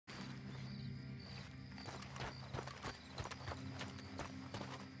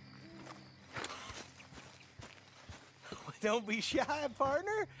Don't be shy,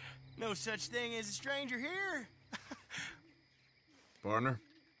 partner. No such thing as a stranger here. Partner?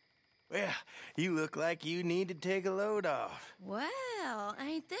 Well, you look like you need to take a load off. Well,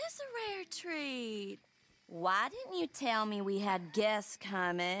 ain't this a rare treat? Why didn't you tell me we had guests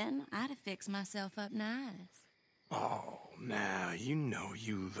coming? I'd have fixed myself up nice. Oh, now you know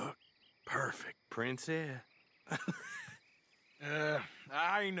you look perfect, princess.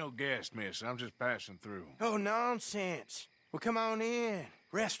 I ain't no guest, miss. I'm just passing through. Oh, nonsense. Well, come on in.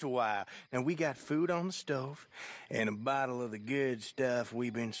 Rest a while. Now, we got food on the stove and a bottle of the good stuff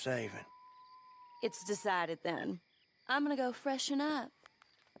we've been saving. It's decided then. I'm gonna go freshen up.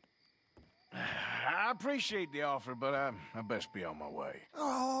 I appreciate the offer, but I best be on my way.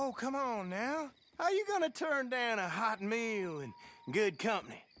 Oh, come on now. How you gonna turn down a hot meal and good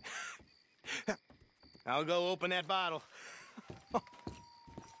company? I'll go open that bottle.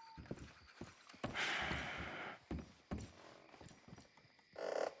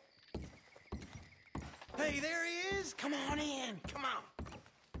 Hey, there he is. Come on in. Come on.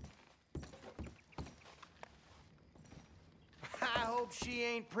 I hope she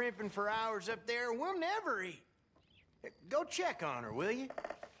ain't primping for hours up there. We'll never eat. Go check on her, will you?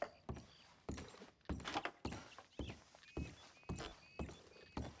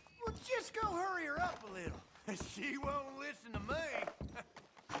 Well, just go hurry her up a little. She won't listen to me.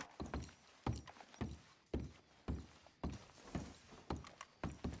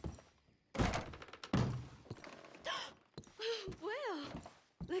 Well,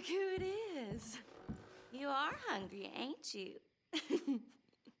 look who it is. You are hungry, ain't you?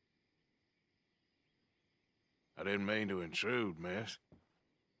 I didn't mean to intrude, miss.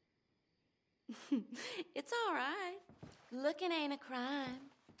 It's all right. Looking ain't a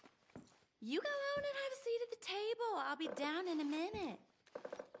crime. You go on and have a seat at the table. I'll be down in a minute.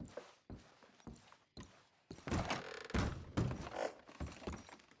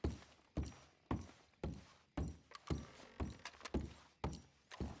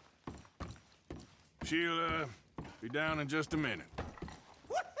 She'll, be down in just a minute.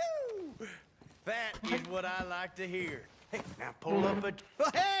 Woohoo! That is what I like to hear. Hey, now pull up a...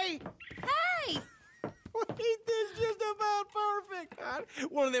 Oh, hey! Hey! Ain't this just about perfect?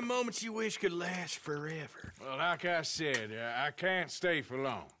 One of them moments you wish could last forever. Well, like I said, I can't stay for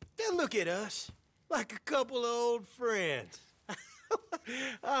long. Then look at us, like a couple of old friends.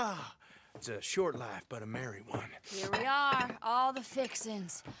 Ah, it's a short life, but a merry one. Here we are, all the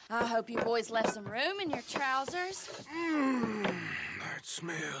fixins'. I hope you boys left some room in your trousers. That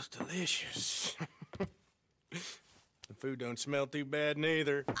smells delicious. The food don't smell too bad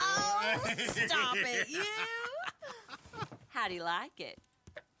neither. Oh, stop it, you! How do you like it?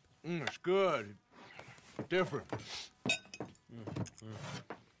 It's good. Different.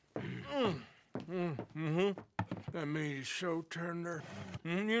 That meat is so tender.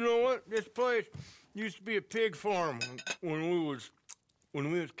 You know what? This place used to be a pig farm when we was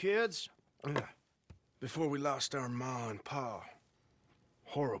kids. Before we lost our ma and pa.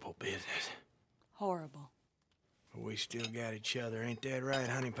 Horrible business. Horrible. But we still got each other, ain't that right,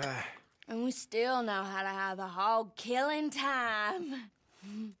 honey pie? And we still know how to have a hog-killing time.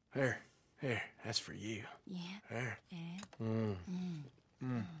 Here, that's for you. Yeah. There.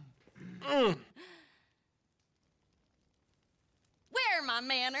 Where are my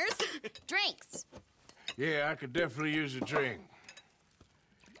manners? Drinks. Yeah, I could definitely use a drink.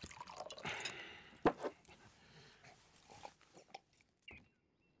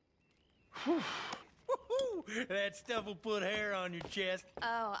 That stuff will put hair on your chest.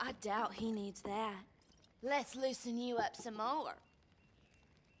 Oh, I doubt he needs that. Let's loosen you up some more.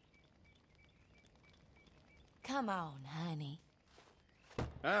 Come on, honey.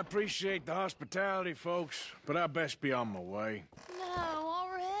 I appreciate the hospitality, folks, but I best be on my way. No,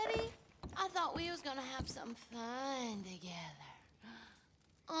 already? I thought we was gonna have some fun together.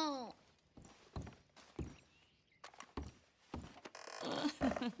 Oh.